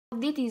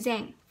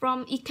journal-zang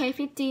from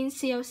EK15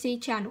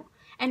 CLC channel.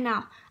 And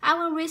now, I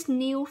will read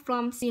news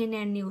from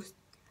CNN News.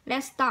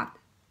 Let's start.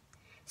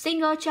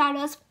 Singer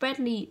Charles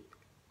Bradley,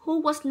 who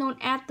was known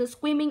as the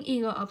Screaming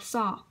Eagle of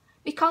Soul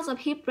because of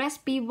his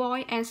raspy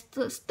voice and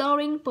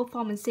stirring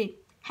performances,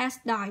 has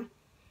died.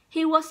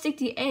 He was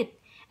 68,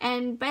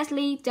 and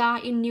Bradley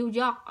died in New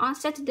York on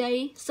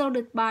Saturday,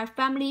 surrounded by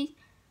family,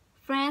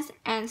 friends,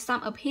 and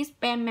some of his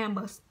band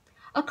members,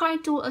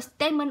 according to a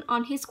statement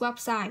on his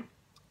website.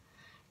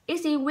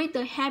 It is with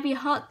a heavy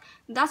heart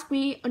that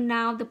we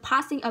announce the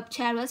passing of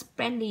Charles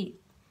Bradley.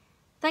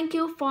 Thank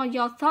you for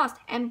your thoughts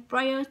and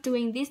prayers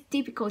during this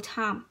difficult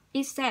time,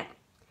 it said.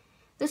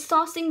 The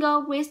soul singer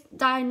was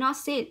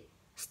diagnosed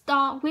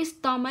with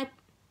stomach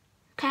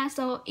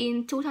cancer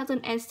in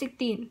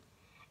 2016,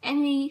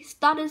 and he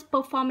started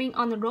performing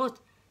on the road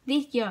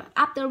this year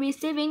after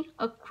receiving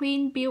a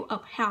clean bill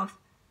of health.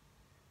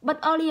 But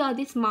earlier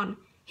this month,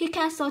 he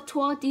canceled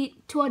tour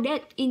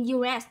dates in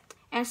US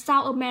and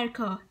South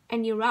America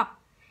and Europe,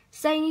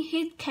 saying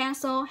his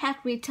cancer had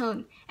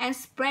returned and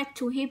spread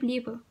to his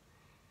liver,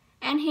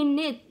 and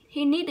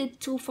he needed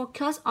to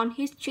focus on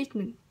his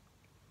treatment.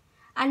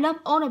 I love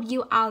all of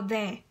you out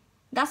there.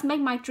 That's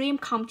make my dream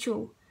come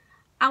true.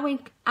 When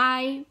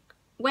I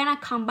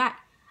come back,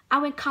 I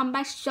will come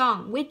back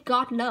strong with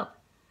God's love.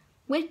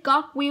 With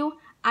God's will,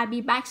 I'll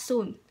be back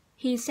soon,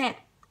 he said.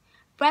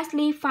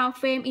 Bradley found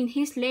fame in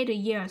his later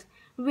years,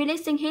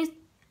 releasing his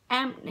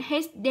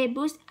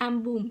debut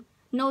album,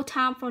 No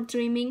Time for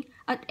Dreaming,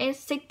 at age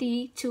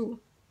 62.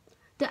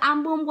 The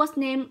album was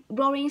named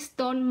Rolling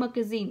Stone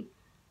magazine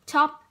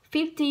Top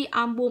 50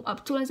 Album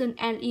of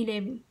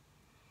 2011.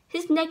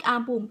 His next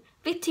album,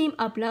 Victim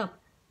of Love,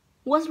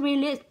 was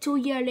released 2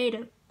 years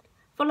later,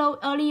 followed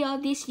earlier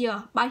this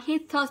year by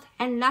his third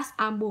and last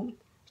album,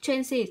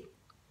 Transit.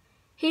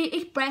 He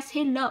expressed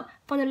his love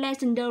for the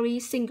legendary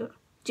singer,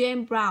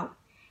 James Brown,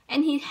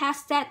 and he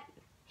has said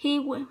he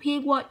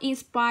was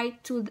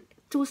inspired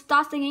to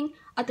start singing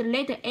at a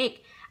later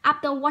age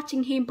after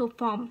watching him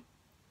perform.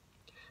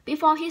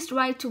 Before his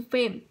rise to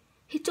fame,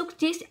 he took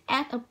this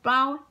as a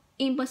proud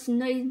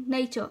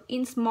impersonator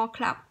in small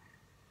clubs.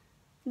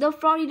 The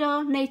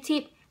Florida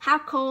native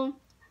has called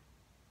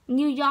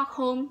New York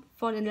home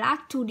for the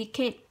last 2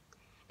 decades,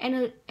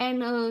 and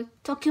a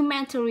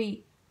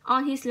documentary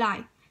on his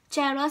life,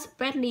 Charles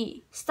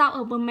Bradley, South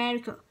of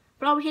America,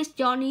 followed his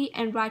journey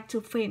and rise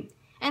to fame.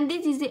 And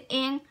this is the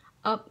end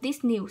of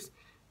this news.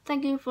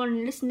 Thank you for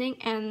listening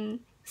and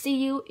see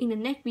you in the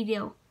next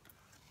video.